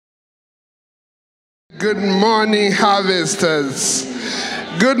Good morning, harvesters.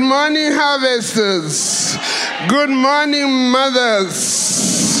 Good morning, harvesters. Good morning,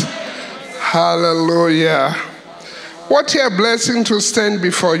 mothers. Hallelujah. What a blessing to stand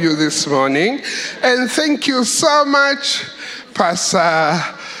before you this morning. And thank you so much, Pastor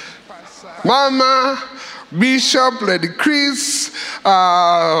Mama, Bishop, Lady Chris,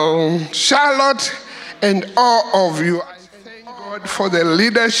 Charlotte, and all of you. I thank God for the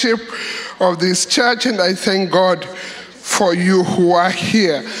leadership of this church, and I thank God for you who are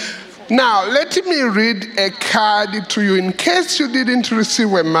here. Now, let me read a card to you in case you didn't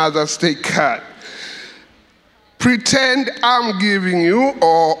receive a Mother's Day card. Pretend I'm giving you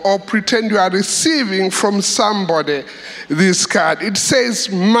or pretend you are receiving from somebody this card. It says,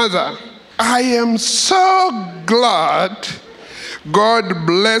 Mother, I am so glad God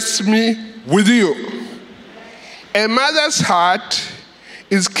blessed me with you. A mother's heart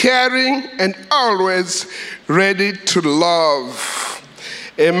is caring and always ready to love.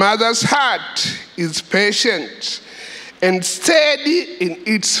 A mother's heart is patient and steady in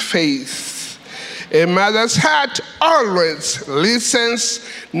its faith. A mother's heart always listens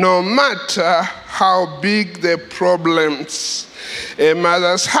no matter how big the problems. A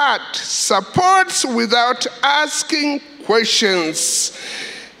mother's heart supports without asking questions.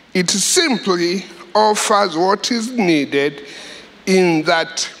 It simply offers what is needed in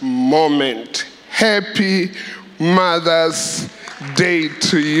that moment. Happy Mother's Day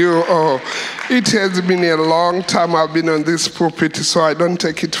to you all. It has been a long time I've been on this pulpit, so I don't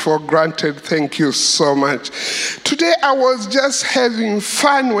take it for granted. Thank you so much. Today I was just having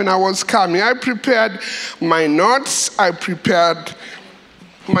fun when I was coming. I prepared my notes, I prepared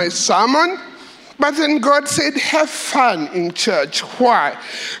my sermon, but then God said, have fun in church. Why?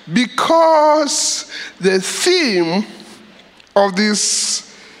 Because the theme of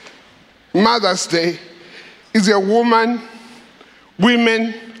this Mother's Day is a women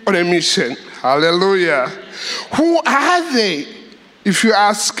on a mission. Hallelujah. Who are they? If you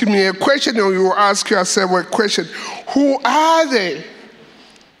ask me a question or you ask yourself a question, who are they?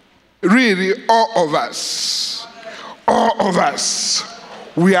 Really, all of us. All of us.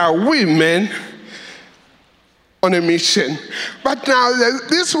 We are women on a mission. But now,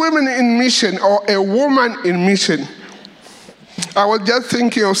 this women in mission or a woman in mission, I was just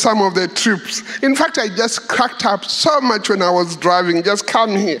thinking of some of the trips. In fact, I just cracked up so much when I was driving, just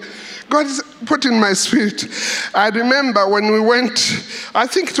coming here. God put in my spirit. I remember when we went, I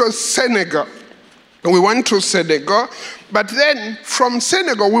think it was Senegal. We went to Senegal, but then from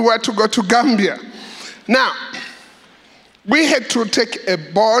Senegal, we were to go to Gambia. Now, we had to take a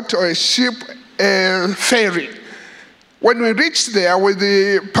boat or a ship, a ferry. When we reached there with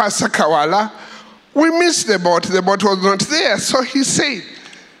the Pastor Kawala, we missed the boat. The boat was not there. So he said,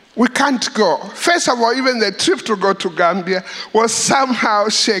 we can't go. First of all, even the trip to go to Gambia was somehow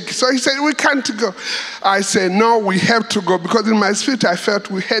shaky. So he said, we can't go. I said, no, we have to go, because in my spirit I felt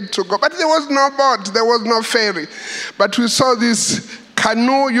we had to go. But there was no boat. There was no ferry. But we saw this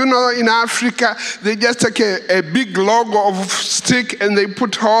canoe. You know, in Africa, they just take a big log of stick and they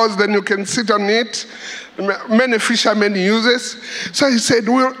put hose, then you can sit on it. Many fishermen use this. So he said,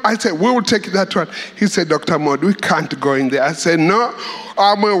 I said, we will take that one. He said, Dr. Mod, we can't go in there. I said, no,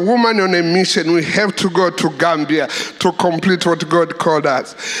 I'm a woman on a mission. We have to go to Gambia to complete what God called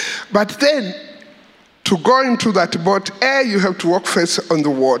us. But then, to go into that boat, you have to walk first on the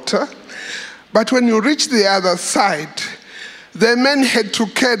water. But when you reach the other side, the men had to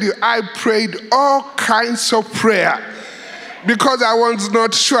carry you. I prayed all kinds of prayer because I was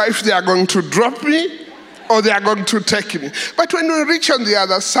not sure if they are going to drop me or they are going to take me. But when we reached on the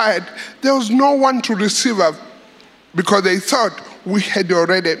other side, there was no one to receive us because they thought we had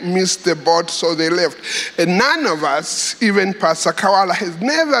already missed the boat, so they left. And none of us, even Pastor Kawala, has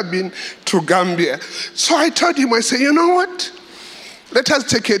never been to Gambia. So I told him, I said, you know what? Let us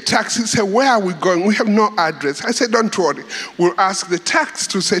take a taxi. He said, where are we going? We have no address. I said, don't worry. We'll ask the taxi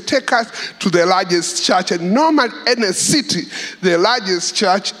to say, take us to the largest church. And normally in a city, the largest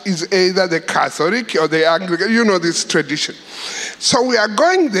church is either the Catholic or the Anglican. You know this tradition. So we are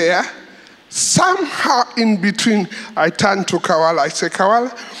going there. Somehow in between, I turned to Kawala. I said,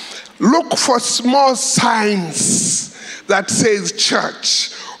 Kawala, look for small signs that says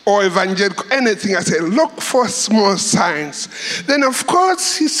church or evangelical, anything. I said, look for small signs. Then, of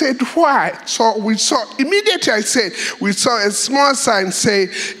course, he said, why? So we saw, immediately I said, we saw a small sign say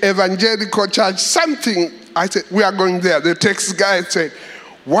evangelical church, something. I said, we are going there. The taxi guy said,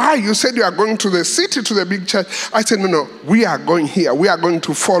 Why? You said you are going to the city, to the big church. I said, no, we are going here. We are going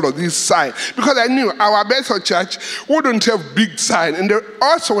to follow this sign. Because I knew our Bethel church wouldn't have big sign. And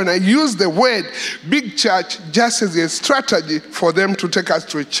also when I used the word big church just as a strategy for them to take us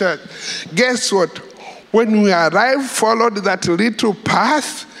to a church, guess what? When we arrived, followed that little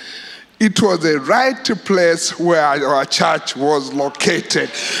path, it was the right place where our church was located.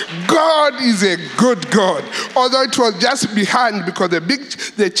 God is a good God. Although it was just behind, because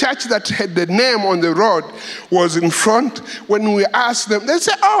the church that had the name on the road was in front. When we asked them, they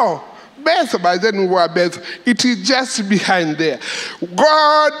said, oh, Bethel. By then we were Bethel. It is just behind there.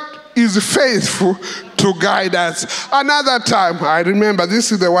 God is faithful to guide us. Another time, I remember,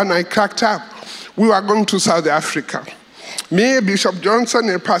 this is the one I cracked up. We were going to South Africa. Me, Bishop Johnson,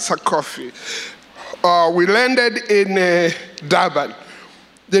 and Pastor Kofi. We landed in Durban.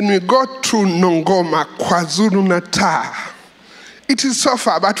 Then we got to Nongoma, KwaZulu-Natal. It is so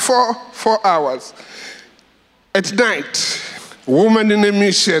far, about 4 hours. At night, woman in a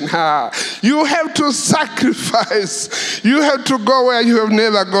mission, you have to sacrifice. You have to go where you have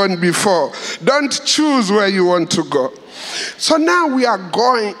never gone before. Don't choose where you want to go. So now we are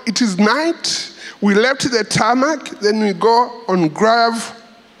going. It is night. We left the tarmac, then we go on Grave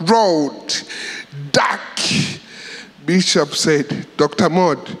Road. Dark. Bishop said, Dr.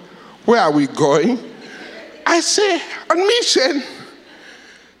 Maud, where are we going? I say, on mission.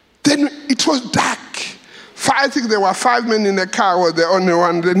 Then it was dark. I think there were 5 men in the car, I was the only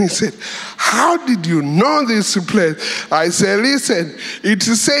one. Then he said, how did you know this place? I said, listen, it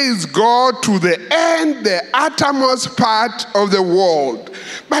says go to the end, the uttermost part of the world.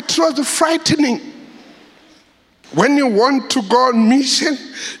 But it was frightening. When you want to go on mission,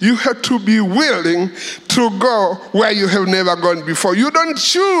 you have to be willing to go where you have never gone before. You don't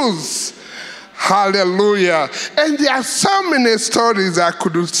choose. Hallelujah. And there are so many stories I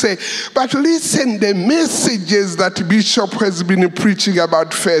could say. But listen, the messages that Bishop has been preaching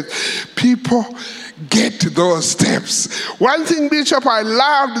about faith, people get those steps. One thing, Bishop, I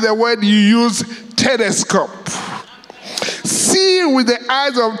loved the word you use, telescope. See with the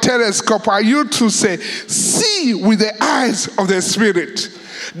eyes of telescope. I used to say, see with the eyes of the Spirit.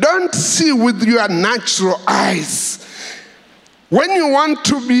 Don't see with your natural eyes. When you want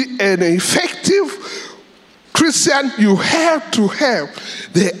to be an effective Christian, you have to have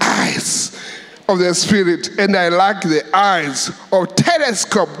the eyes of the Spirit. And I like the eyes of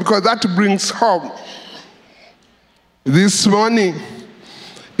telescope because that brings home. This morning,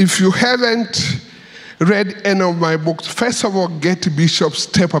 if you haven't read any of my books, first of all, get Bishop's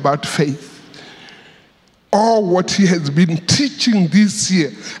Step About Faith. Or what he has been teaching this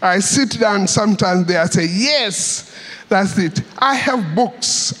year. I sit down sometimes there and say, yes, that's it. I have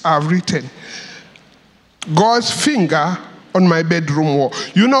books I've written. God's finger on my bedroom wall.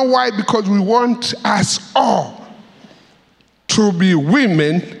 You know why? Because we want us all to be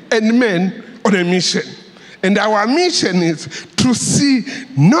women and men on a mission. And our mission is to see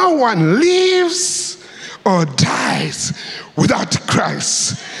no one lives or dies without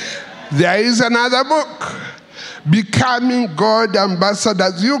Christ. There is another book, Becoming God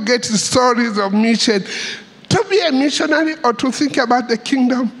Ambassadors. You get stories of mission. To be a missionary or to think about the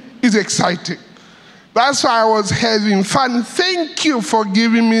kingdom is exciting. That's why I was having fun. Thank you for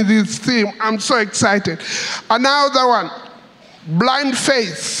giving me this theme. I'm so excited. Another one, blind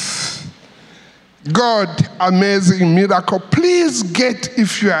faith. God, amazing miracle. Please get,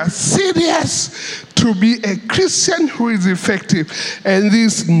 if you are serious to be a Christian who is effective, and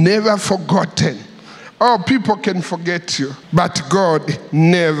this never forgotten. Oh, people can forget you, but God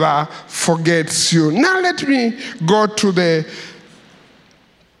never forgets you. Now let me go to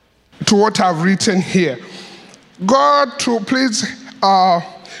what I've written here. God, to please,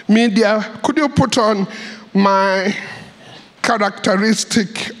 media, could you put on my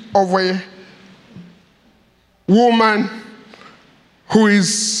characteristic of a woman who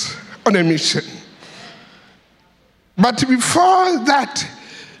is on a mission? But before that,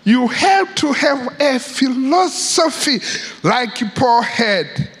 you have to have a philosophy like Paul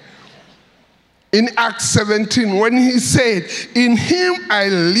had in Acts 17 when he said, in him I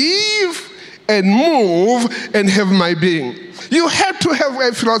live and move and have my being. You have to have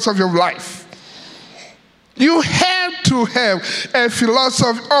a philosophy of life. You have to have a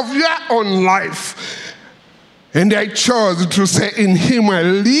philosophy of your own life. And I chose to say, in him I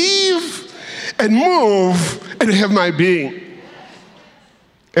live and move and have my being.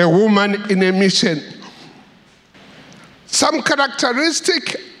 A woman in a mission. Some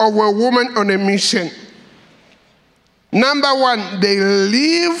characteristic of a woman on a mission. Number one, they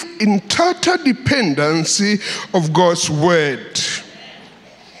live in total dependency of God's word.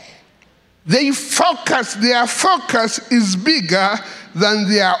 their focus is bigger than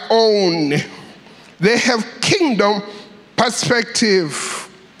their own. They have kingdom perspective.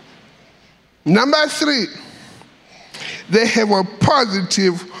 Number 3, they have a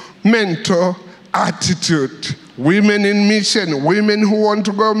positive mental attitude. Women in mission, women who want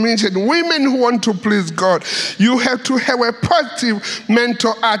to go mission, women who want to please God. You have to have a positive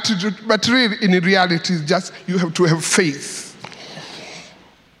mental attitude, but really, in reality, it's just you have to have faith.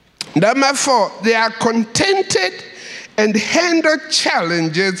 Number 4, they are contented and handle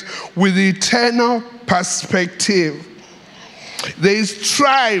challenges with eternal perspective. They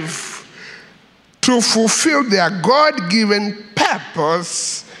strive to fulfill their God-given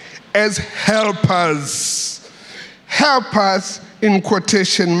purpose as helpers. Helpers in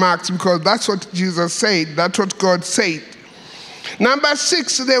quotation marks, because that's what Jesus said, that's what God said. Number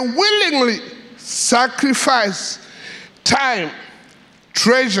 6, they willingly sacrifice time,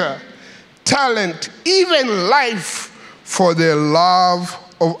 treasure, talent, even life for the love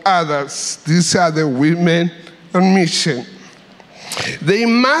of others. These are the women on mission. They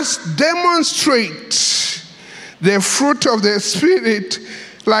must demonstrate the fruit of the Spirit,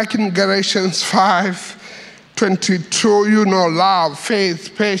 like in Galatians 5:22, love,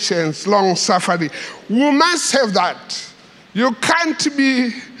 faith, patience, long-suffering. We must have that. You can't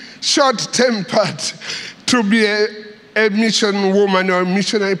be short-tempered to be a mission woman or a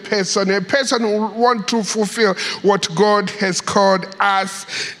missionary person. A person who wants to fulfill what God has called us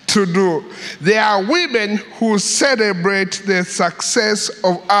to do. There are women who celebrate the success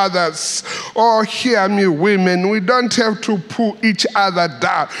of others. Oh, hear me, women. We don't have to pull each other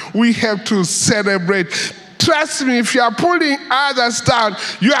down. We have to celebrate. Trust me, if you are pulling others down,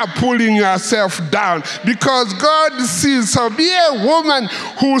 you are pulling yourself down, because God sees. So be a woman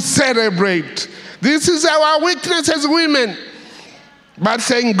who celebrates. This is our weakness as women. But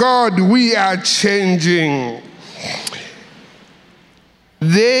thank God we are changing.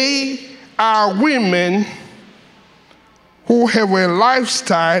 They are women who have a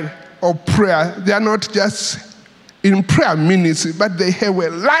lifestyle of prayer. They are not just in prayer ministry, but they have a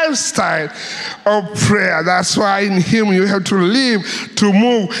lifestyle of prayer. That's why in Him you have to live, to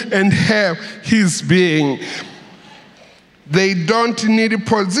move, and have His being. They don't need a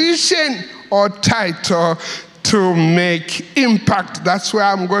position or title to make impact. That's where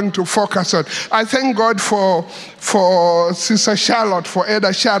I'm going to focus on. I thank God for Sister Charlotte, for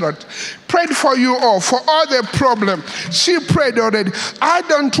Elder Charlotte. Prayed for you all, for all the problems. She prayed already. I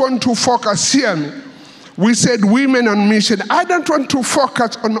don't want to focus here. We said women on mission. I don't want to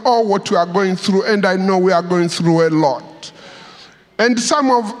focus on all what we are going through, and I know we are going through a lot. And some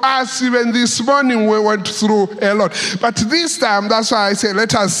of us, even this morning, we went through a lot. But this time, that's why I say,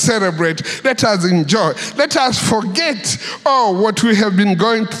 let us celebrate, let us enjoy, let us forget what we have been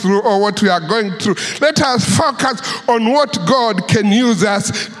going through or what we are going through. Let us focus on what God can use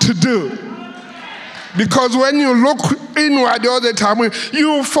us to do. Because when you look inward all the time,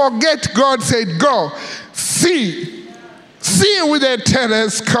 you forget God said, go, see with a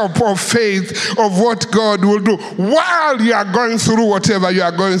telescope of faith of what God will do while you are going through whatever you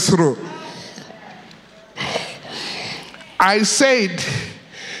are going through. I said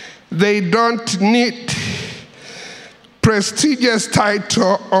they don't need prestigious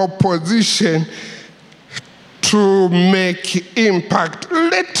title or position to make impact.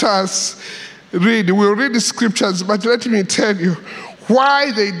 Let us read. We'll read the scriptures, but let me tell you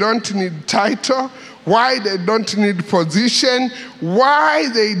why they don't need title, why they don't need position, why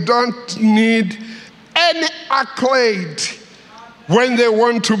they don't need any accolade when they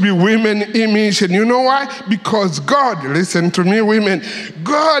want to be women in mission. You know why? Because God, listen to me, women,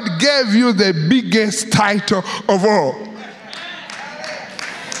 God gave you the biggest title of all.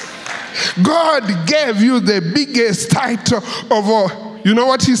 God gave you the biggest title of all. You know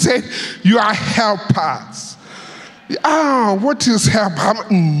what He said? You are helpers. What is help?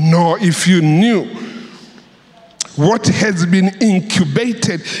 No, if you knew what has been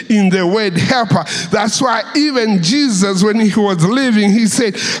incubated in the word helper. That's why even Jesus, when He was leaving, He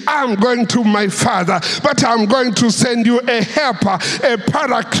said, I'm going to my Father, but I'm going to send you a helper, a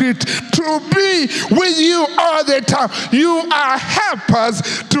paraclete, to be with you all the time. You are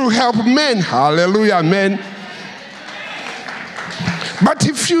helpers to help men. Hallelujah, men. But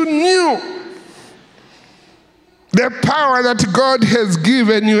if you knew the power that God has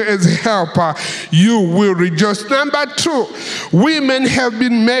given you as a helper, you will rejoice. Number 2, women have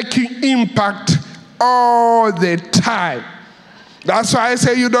been making impact all the time. That's why I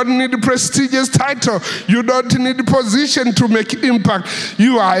say you don't need a prestigious title. You don't need a position to make impact.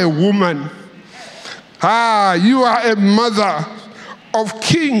 You are a woman. You are a mother of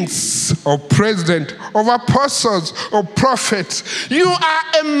kings, of presidents, of apostles, of prophets. You are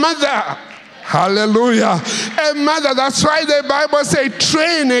a mother. Hallelujah. A mother. That's why the Bible says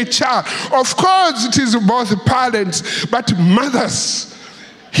train a child. Of course, it is both parents, but mothers.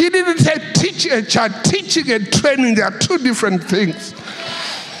 He didn't say teach a child. Teaching and training, they are two different things.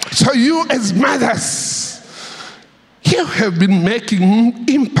 So you as mothers, you have been making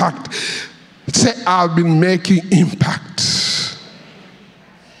impact. Say, I've been making impact.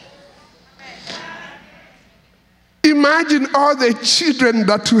 Imagine all the children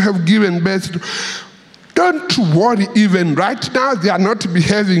that you have given birth to. Don't worry even right now, they are not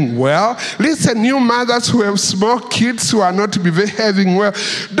behaving well. Listen, you mothers who have small kids who are not behaving well,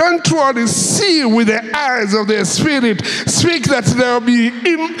 don't worry, see with the eyes of the Spirit. Speak that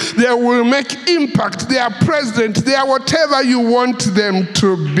they will make impact. They are president. They are whatever you want them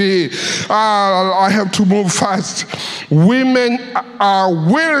to be. I have to move fast. Women are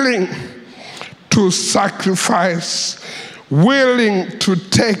willing to sacrifice, willing to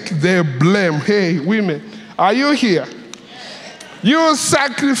take their blame. Hey, women, are you here? You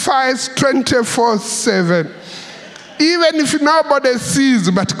sacrifice 24/7. Even if nobody sees,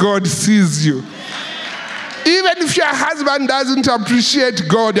 but God sees you. Even if your husband doesn't appreciate,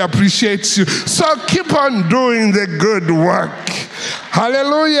 God appreciates you. So keep on doing the good work.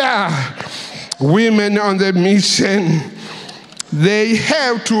 Hallelujah. Women on the mission, they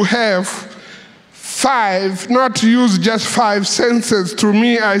have to have not use just 5 senses. To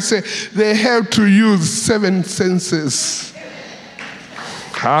me, I say they have to use 7 senses.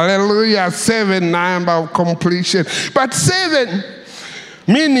 Hallelujah. 7, number of completion. But 7,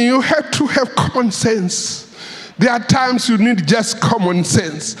 meaning you have to have common sense. There are times you need just common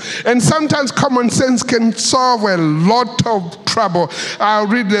sense. And sometimes common sense can solve a lot of trouble. I'll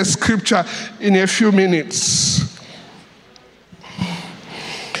read the scripture in a few minutes.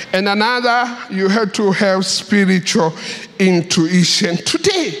 And another, you have to have spiritual intuition.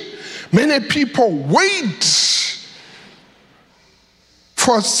 Today, many people wait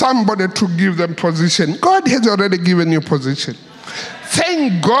for somebody to give them position. God has already given you position.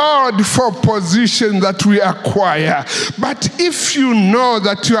 Thank God for position that we acquire. But if you know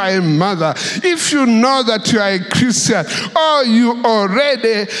that you are a mother, if you know that you are a Christian, or you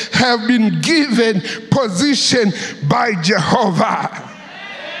already have been given position by Jehovah.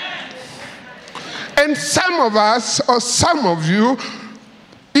 And some of us, or some of you,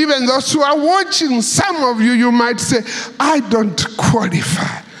 even those who are watching, some of you, you might say, I don't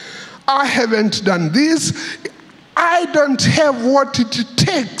qualify. I haven't done this. I don't have what it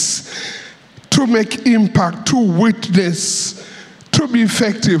takes to make impact, to witness, to be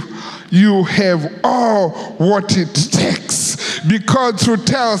effective. You have all what it takes. Because to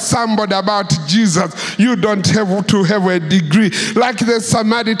tell somebody about Jesus, you don't have to have a degree. Like the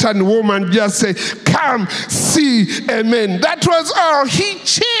Samaritan woman just said, come, see a man. That was all. He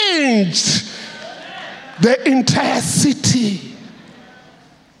changed the entire city.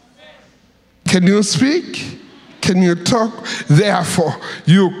 Can you speak? Can you talk? Therefore,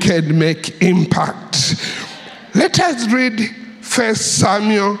 you can make impact. Let us read 1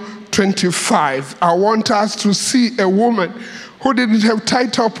 Samuel 25. I want us to see a woman who didn't have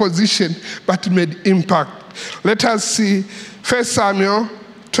title position but made impact. Let us see 1 Samuel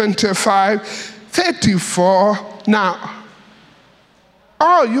 25, 34. Now,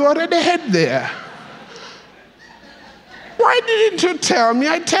 you already had there. Why didn't you tell me?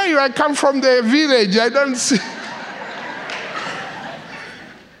 I tell you, I come from the village. I don't see.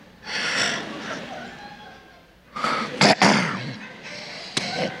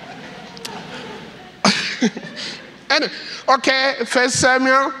 Okay, 1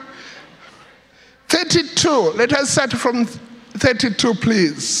 Samuel 32. Let us start from 32,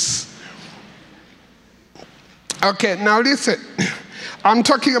 please. Okay, now listen. I'm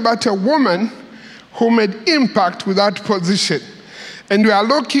talking about a woman who made impact without position. And we are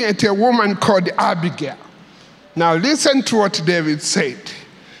looking at a woman called Abigail. Now listen to what David said.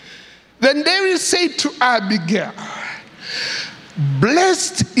 Then David said to Abigail,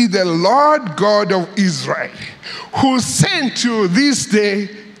 blessed is the Lord God of Israel, who sent you this day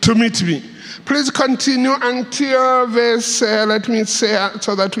to meet me. Please continue until verse, let me say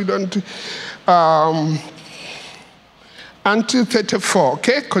so that we don't, until 34,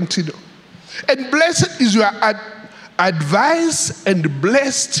 okay? Continue. And blessed is your advice, and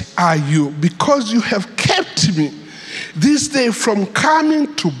blessed are you, because you have kept me this day from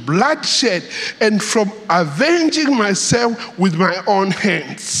coming to bloodshed and from avenging myself with my own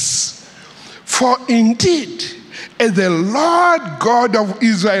hands. For indeed, as the Lord God of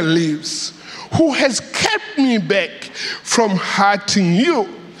Israel lives, who has kept me back from hurting you,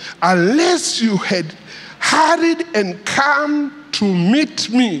 unless you had hurried and come to meet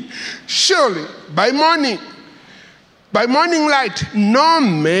me. Surely by morning light, no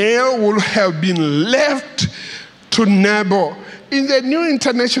male would have been left to Nabal. In the New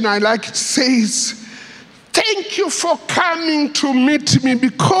International, I like it says, thank you for coming to meet me,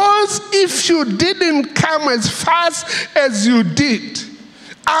 because if you didn't come as fast as you did,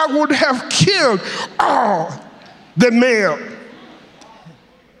 I would have killed all the male.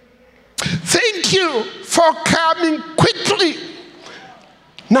 Thank you for coming quickly.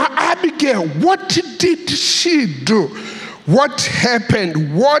 Now, Abigail, what did she do? What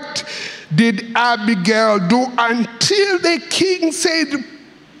happened? What did Abigail do until the king said,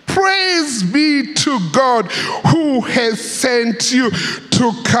 praise be to God who has sent you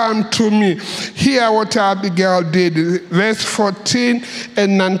to come to me. Hear what Abigail did. Verse 14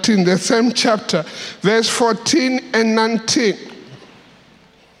 and 19, the same chapter. Verse 14 and 19.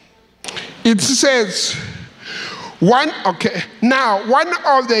 It says, one of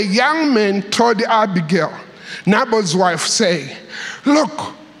the young men told Abigail, Nabal's wife, saying,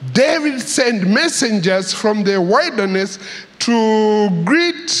 look, David sent messengers from the wilderness to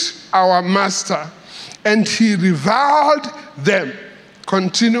greet our master, and he reviled them.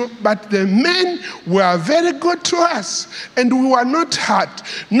 Continue, but the men were very good to us, and we were not hurt,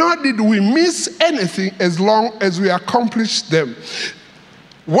 nor did we miss anything as long as we accomplished them.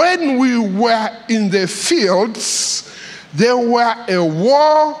 When we were in the fields, they were a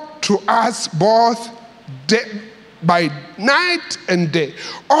war to us both by night and day.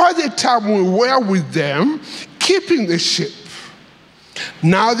 All the time we were with them, keeping the sheep.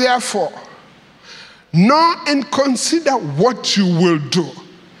 Now therefore, know and consider what you will do,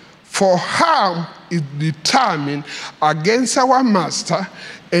 for harm is determined against our master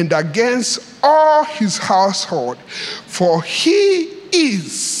and against all his household, for he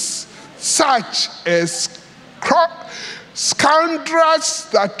is such as scoundrels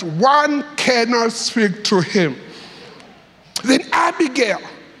that one cannot speak to him. Then Abigail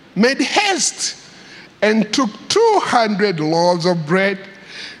made haste and took 200 loaves of bread,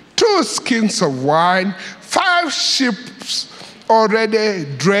 2 skins of wine, 5 sheep already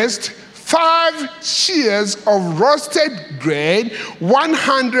dressed, 5 shears of roasted grain,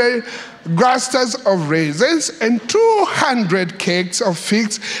 100 clusters of raisins, and 200 cakes of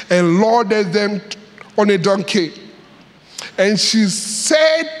figs, and loaded them on a donkey. And she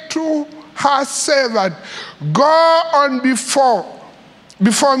said to her servant, go on before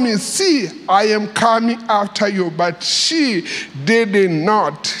me, see, I am coming after you. But she did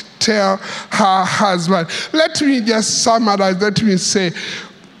not tell her husband. Let me just summarize, let me say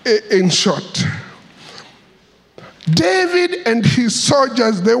in short. David and his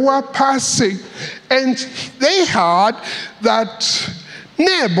soldiers, they were passing, and they heard that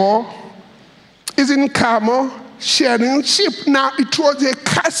Nabal is in Carmel sharing sheep. Now, it was a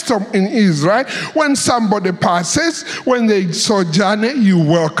custom in Israel. When somebody passes, when they sojourn, you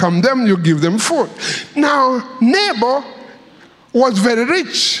welcome them, you give them food. Now, Nabal was very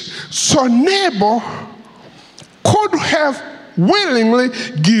rich, so Nabal could have willingly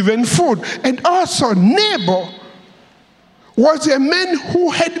given food. And also, Nabal was a man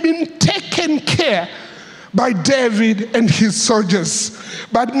who had been taken care by David and his soldiers.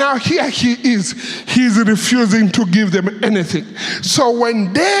 But now here he's refusing to give them anything. So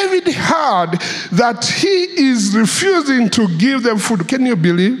when David heard that he is refusing to give them food, can you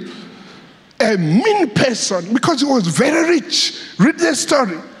believe? A mean person, because he was very rich. Read the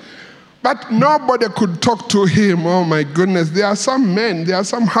story. But nobody could talk to him. Oh my goodness, there are some men, there are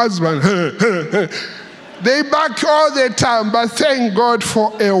some husbands. They back all the time, but thank God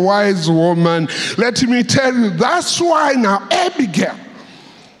for a wise woman. Let me tell you, that's why now Abigail,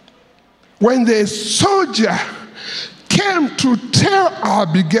 when the soldier came to tell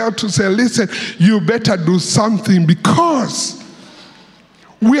Abigail to say, listen, you better do something because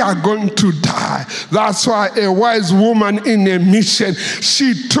we are going to die. That's why a wise woman in a mission,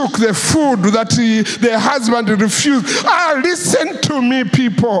 she took the food that the husband refused. Listen to me,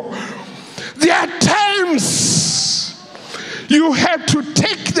 people. There are times you have to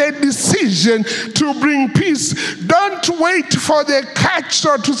take the decision to bring peace. Don't wait for the catch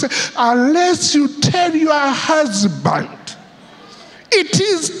to say, unless you tell your husband. It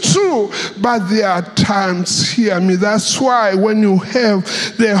is true, but there are times, hear me, that's why when you have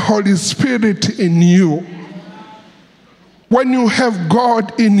the Holy Spirit in you, when you have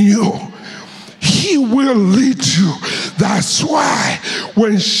God in you, He will lead you. That's why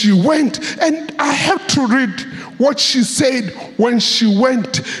when she went, and I have to read what she said when she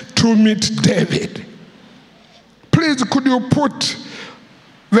went to meet David. Please, could you put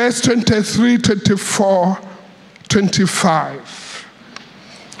verse 23, 24, 25.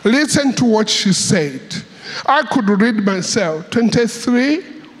 Listen to what she said. I could read myself. 23.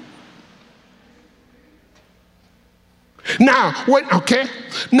 Now, when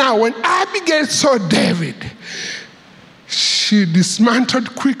Abigail saw David, she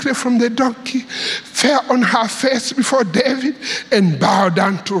dismounted quickly from the donkey, fell on her face before David, and bowed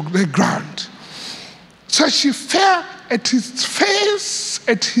down to the ground. So she fell at his face,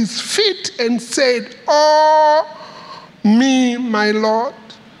 at his feet, and said, "Oh, me, my Lord,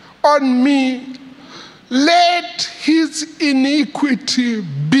 on me, let his iniquity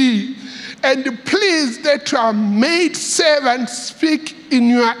be. And please let your maidservant speak in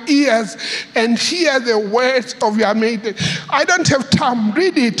your ears and hear the words of your maiden." I don't have time,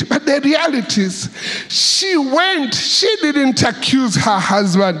 read it, but the reality is, she didn't accuse her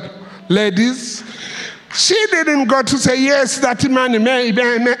husband, ladies. She didn't go to say, yes, that man may.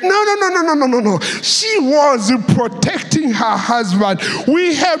 No. She was protecting her husband.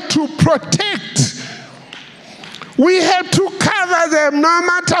 We have to protect. We have to cover them no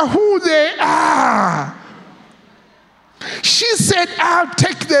matter who they are. She said, I'll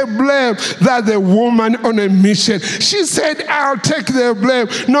take the blame. That the woman on a mission. She said, I'll take the blame.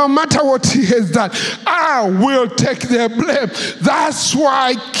 No matter what he has done, I will take the blame. That's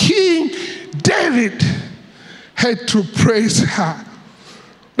why King David had to praise her.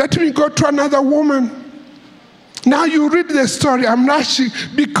 Let me go to another woman. Now you read the story. I'm rushing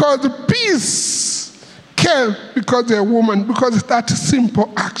because peace came because the woman, because of that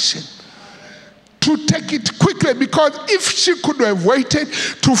simple action. To take it quickly, because if she could have waited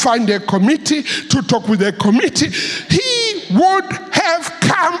to find a committee, to talk with a committee, he would have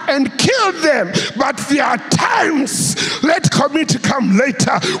come and killed them. But there are times, let committee come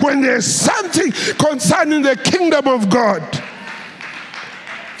later, when there's something concerning the kingdom of God.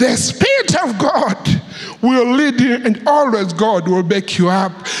 The Spirit of God will lead you, and always God will back you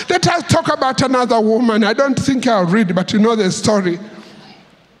up. Let us talk about another woman. I don't think I'll read, but you know the story.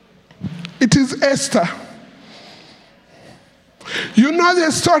 It is Esther. You know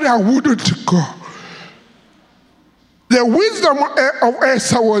the story. I wouldn't go. The wisdom of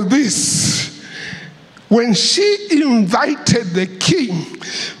Esther was this. When she invited the king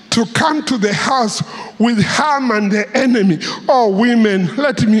to come to the house with Haman the enemy, oh women,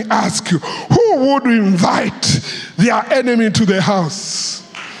 let me ask you, who would invite their enemy to the house?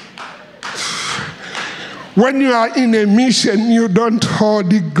 When you are in a mission, you don't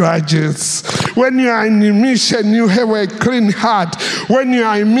hold grudges. When you are in a mission, you have a clean heart. When you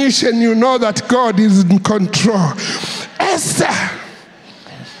are in mission, you know that God is in control. Esther,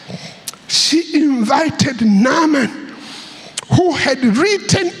 she invited Naaman, who had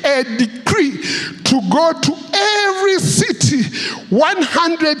written a decree to go to every city,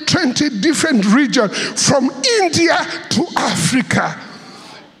 120 different regions, from India to Africa.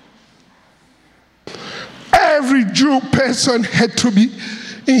 Every Jew person had to be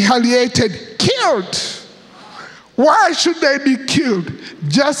annihilated, killed. Why should they be killed?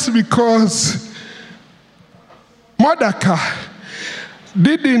 Just because Mordecai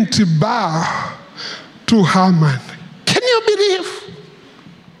didn't bow to Haman. Can you believe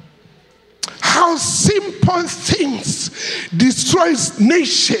how simple things destroys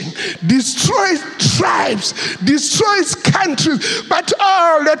nation, destroys tribes, destroys countries? But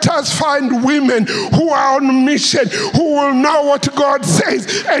let us find women who are on mission, who will know what God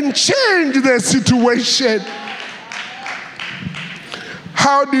says and change the situation.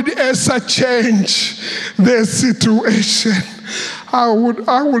 How did Esther change the situation? I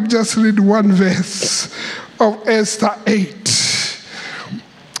would just read one verse of Esther 8.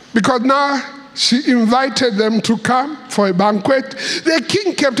 Because now she invited them to come for a banquet. The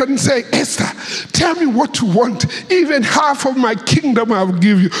king kept on saying, Esther, tell me what you want. Even half of my kingdom I will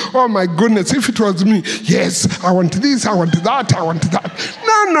give you. Oh my goodness, if it was me, yes, I want this, I want that, I want that.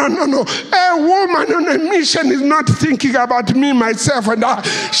 No. A woman on a mission is not thinking about me, myself, and I.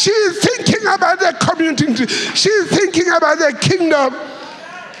 She's thinking about the community. She's thinking about the kingdom.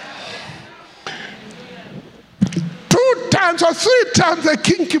 2 times or 3 times the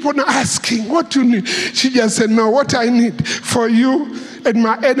king keep on asking, what do you need? She just said, no, what I need for you and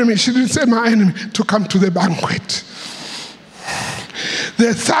my enemy. She didn't say my enemy, to come to the banquet.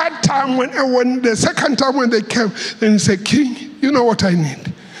 The second time when they came, then he said, King, you know what I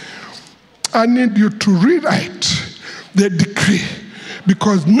need? I need you to rewrite the decree,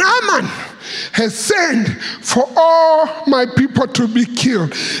 because Naaman has sent for all my people to be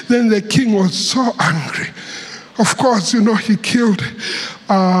killed. Then the king was so angry. Of course, he killed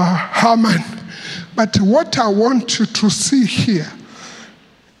Haman. But what I want you to see here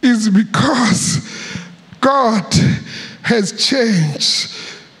is because God has changed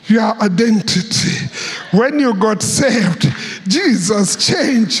your identity. When you got saved, Jesus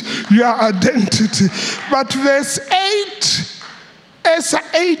changed your identity. But verse 8, Asa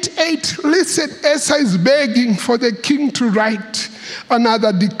 8:8, listen, Asa is begging for the king to write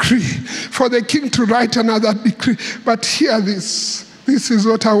another decree. But hear this. This is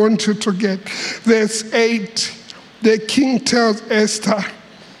what I want you to get. Verse 8, the king tells Esther,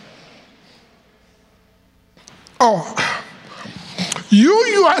 you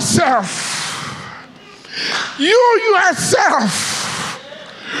yourself,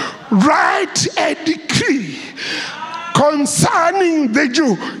 write a decree concerning the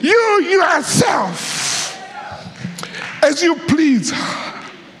Jew. You yourself, as you please.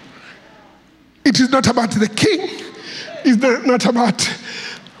 It is not about the king. It's not about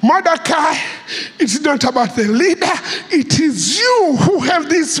Mordecai. It's not about the leader. It is you who have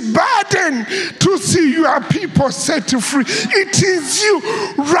this burden to see your people set free. It is you.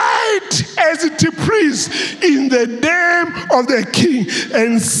 Write as it please in the name of the king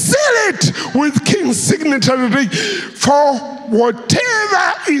and seal it with king's signature ring. For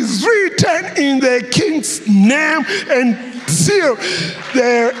whatever is written in the king's name and seal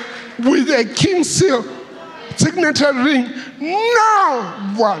there with the king's seal, signature ring, no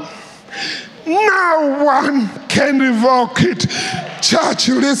one can revoke it. Church,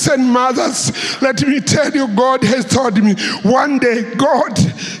 listen, mothers, let me tell you, God has told me, one day God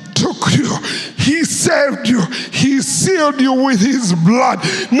took you, he saved you, he sealed you with his blood.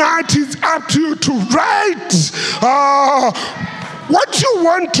 Now it is up to you to write what you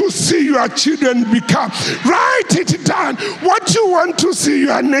want to see your children become. Write it down. What you want to see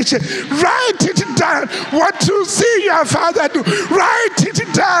your nation. Write it down. What you see your father do. Write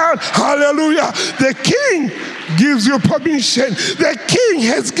it down. Hallelujah. The king gives you permission. The king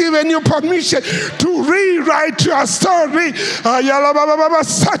has given you permission to rewrite your story.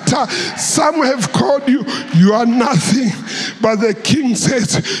 Some have called you, you are nothing. But the king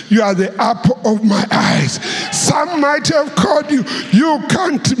says, you are the apple of my eyes. Some might have called you, you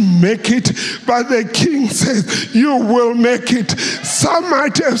can't make it. But the king says, you will make it. Some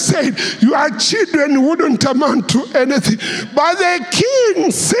might have said, your children wouldn't amount to anything. But the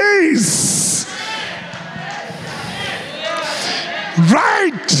king says,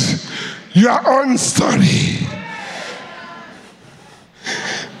 write your own story.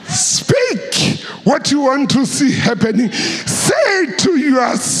 Speak what you want to see happening. Say to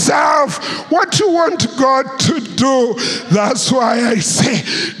yourself what you want God to do. That's why I say,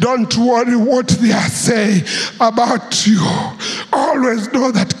 don't worry what they are saying about you. Always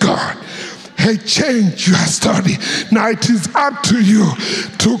know that God has changed your story. Now it is up to you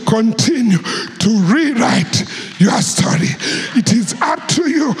to continue to rewrite your story. It is up to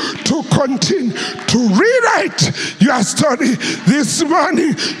you to continue to rewrite your story. This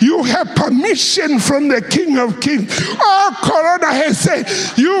morning, you have permission from the King of Kings. Oh, Corona has said,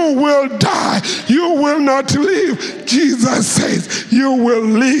 you will die. You will not live. Jesus says, you will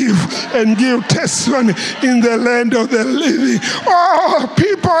live and give testimony in the land of the living. Oh,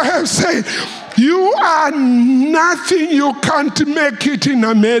 people have said, you are nothing, you can't make it in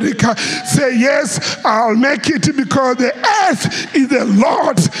America. Say, yes, I'll make it because the earth is the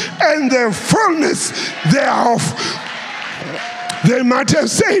Lord's and the fullness thereof. They might have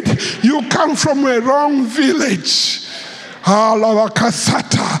said, you come from a wrong village.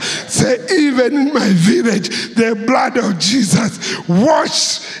 Say, even in my village, the blood of Jesus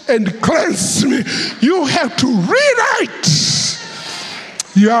washed and cleansed me. You have to rewrite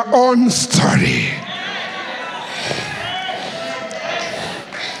your own story.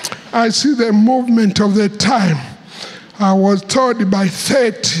 I see the movement of the time. I was told by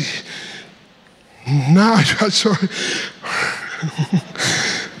 30. Now you are showing.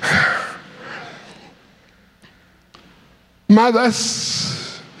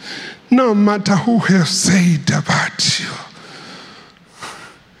 Mothers, no matter who has said about you,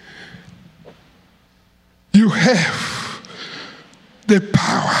 you have the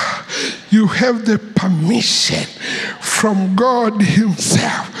power, you have the permission from God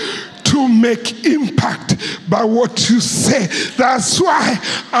himself to make impact by what you say. That's why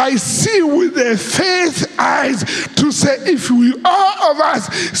I see with the faith eyes to say, if we all of us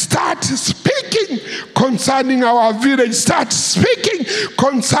start speaking concerning our village, start speaking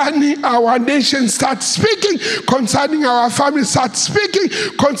concerning our nation, start speaking concerning our family, start speaking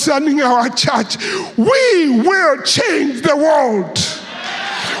concerning our church, we will change the world.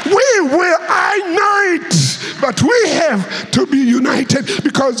 We will, I know it, but we have to be united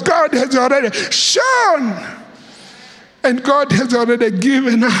because God has already shown and God has already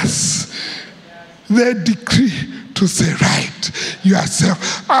given us the decree to say, write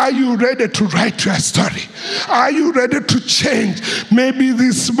yourself. Are you ready to write your story? Are you ready to change? Maybe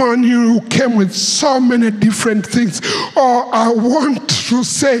this morning you came with so many different things. Or I want to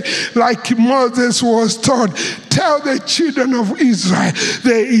say, like Moses was told, tell the children of Israel,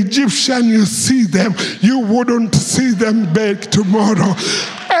 the Egyptian you see them, you wouldn't see them back tomorrow.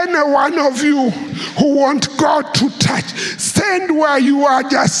 Any one of you who want God to touch, stand where you are,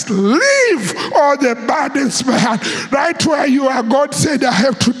 just leave all the burdens behind. Right where you are, God said, I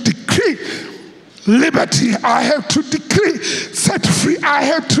have to decree liberty. I have to decree set free. I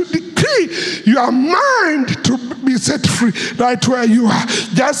have to decree your mind to be set free right where you are.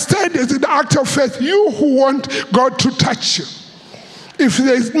 Just stand as an act of faith, you who want God to touch you. If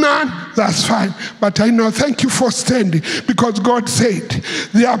there's none, that's fine. But I know, thank you for standing, because God said,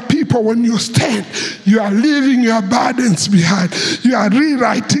 there are people, when you stand, you are leaving your burdens behind. You are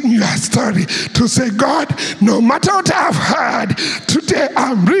rewriting your story to say, God, no matter what I've heard, today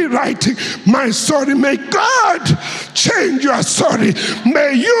I'm rewriting my story. May God change your story.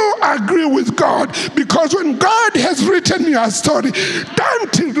 May you agree with God, because when God has written your story,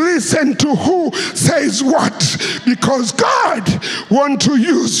 don't listen to who says what, because God wants to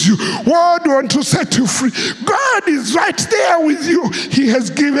use you. God wants to set you free. God is right there with you. He has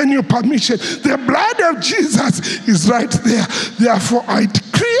given you permission. The blood of Jesus is right there. Therefore, I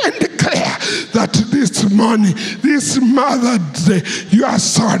decree and declare that this morning, this Mother's Day, your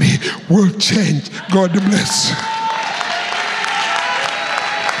story will change. God bless you.